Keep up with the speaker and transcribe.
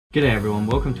G'day everyone,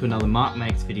 welcome to another Mark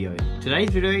Makes video. Today's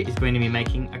video is going to be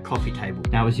making a coffee table.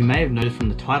 Now, as you may have noticed from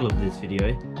the title of this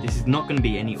video, this is not going to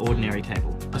be any ordinary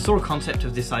table. I saw a concept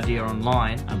of this idea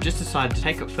online and I've just decided to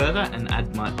take it further and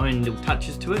add my own little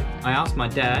touches to it. I asked my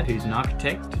dad, who's an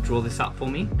architect, to draw this up for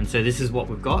me, and so this is what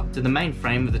we've got. So the main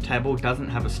frame of the table doesn't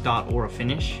have a start or a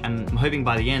finish, and I'm hoping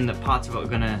by the end that parts of it are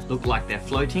going to look like they're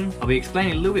floating. I'll be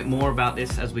explaining a little bit more about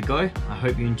this as we go. I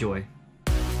hope you enjoy.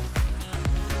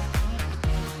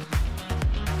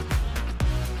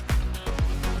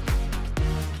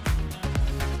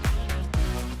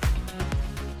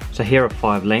 So here are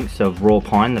 5 lengths of raw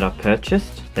pine that I've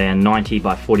purchased. They're 90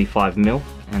 by 45 mil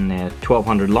and they're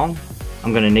 1200 long.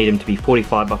 I'm going to need them to be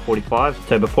 45 by 45.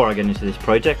 So before I get into this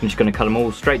project, I'm just going to cut them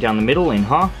all straight down the middle in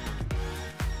half.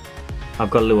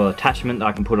 I've got a little attachment that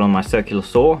I can put on my circular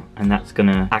saw, and that's going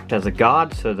to act as a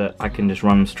guard so that I can just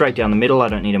run them straight down the middle. I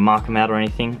don't need to mark them out or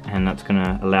anything, and that's going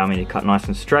to allow me to cut nice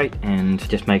and straight and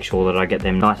just make sure that I get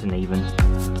them nice and even.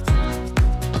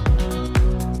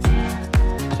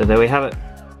 So there we have it.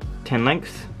 10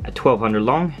 lengths at 1200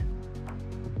 long.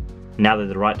 Now they're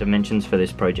the right dimensions for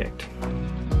this project.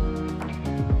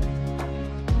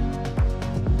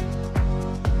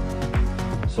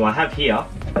 So I have here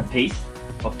a piece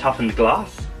of toughened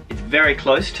glass. It's very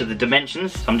close to the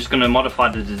dimensions, so I'm just going to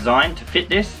modify the design to fit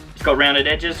this. It's got rounded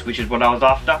edges, which is what I was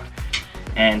after,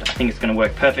 and I think it's going to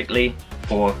work perfectly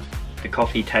for the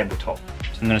coffee tabletop.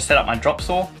 So I'm going to set up my drop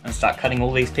saw and start cutting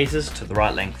all these pieces to the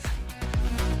right length.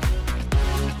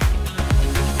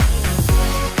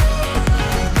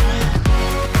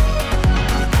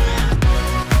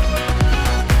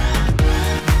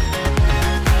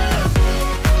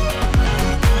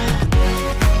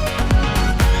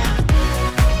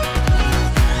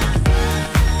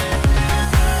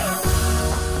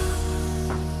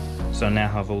 So now I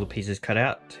have all the pieces cut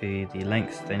out to the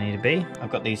lengths they need to be. I've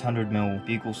got these 100mm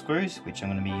bugle screws, which I'm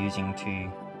going to be using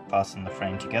to fasten the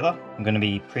frame together. I'm going to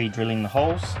be pre-drilling the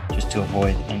holes just to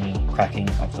avoid any cracking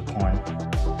of the pine.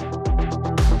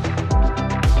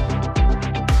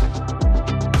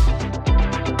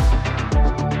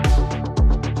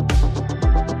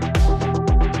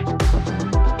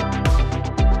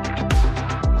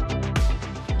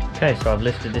 Okay, so I've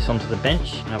lifted this onto the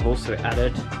bench, and I've also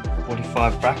added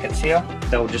 45 brackets here.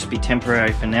 They'll just be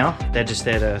temporary for now. They're just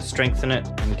there to strengthen it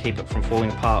and keep it from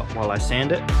falling apart while I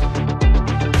sand it.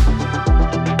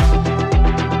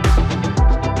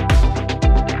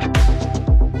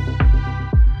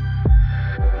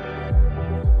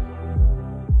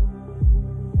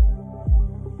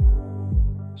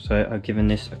 So I've given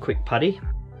this a quick putty,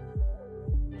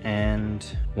 and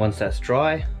once that's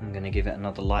dry, I'm going to give it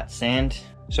another light sand.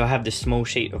 So I have this small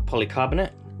sheet of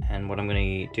polycarbonate, and what I'm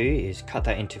going to do is cut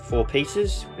that into 4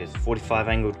 pieces with 45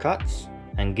 angled cuts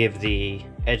and give the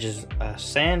edges a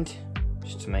sand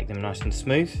just to make them nice and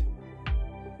smooth.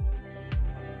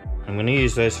 I'm going to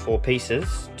use those 4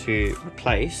 pieces to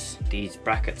replace these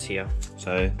brackets here.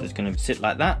 So it's going to sit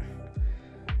like that,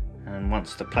 and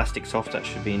once the plastic's off, that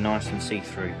should be nice and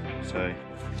see-through. So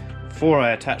before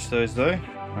I attach those though,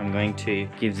 I'm going to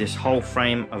give this whole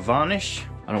frame a varnish.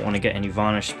 I don't want to get any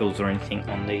varnish spills or anything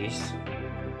on these,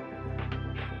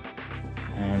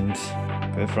 and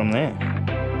go from there.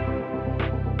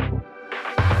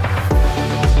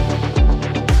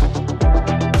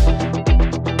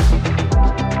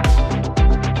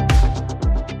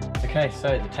 Okay,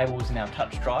 so the table is now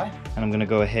touch dry, and I'm going to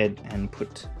go ahead and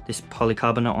put this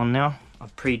polycarbonate on now.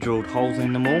 I've pre-drilled holes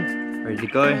in them all, ready to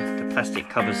go. The plastic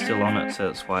cover's still on it, so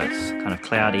that's why it's kind of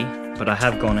cloudy. But I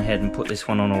have gone ahead and put this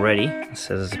one on already.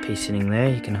 So there's a piece sitting there,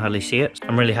 you can hardly see it.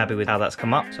 I'm really happy with how that's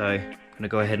come up, so I'm going to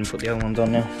go ahead and put the other ones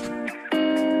on now.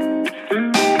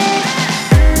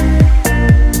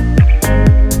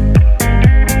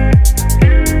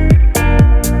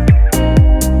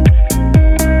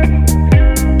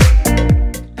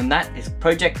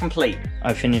 Project complete.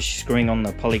 I finished screwing on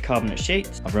the polycarbonate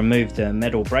sheets. I've removed the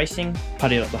metal bracing,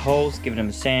 puttied up the holes, given them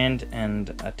a sand and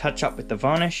a touch up with the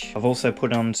varnish. I've also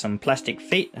put on some plastic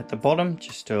feet at the bottom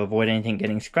just to avoid anything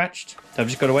getting scratched. So I've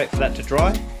just got to wait for that to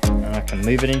dry and I can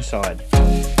move it inside.